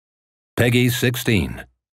Peggy 16.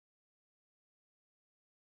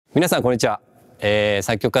 皆さんこんにちは、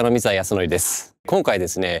作曲家の三ツ谷康則です。今回で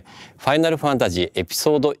すね、ファイナルファンタジーエピ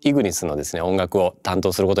ソードイグニスのですね音楽を担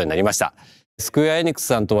当することになりました。スクエアエニックス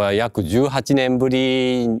さんとは約18年ぶ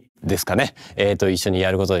りですかね、一緒に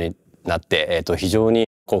やることになって、非常に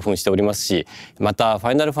興奮しておりますし、またフ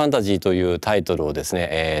ァイナルファンタジーというタイトルをです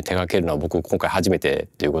ね、手掛けるのは僕今回初めて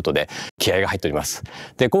ということで気合が入っております。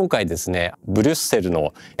で、今回ですね、ブリュッセル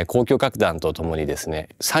の交響楽団とともにですね、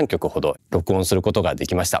3曲ほど録音することがで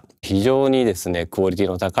きました。非常にですね、クオリティ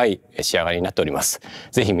の高い仕上がりになっております。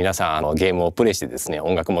ぜひ皆さんゲームをプレイしてですね、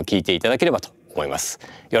音楽も聴いていただければと思います。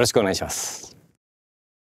よろしくお願いします。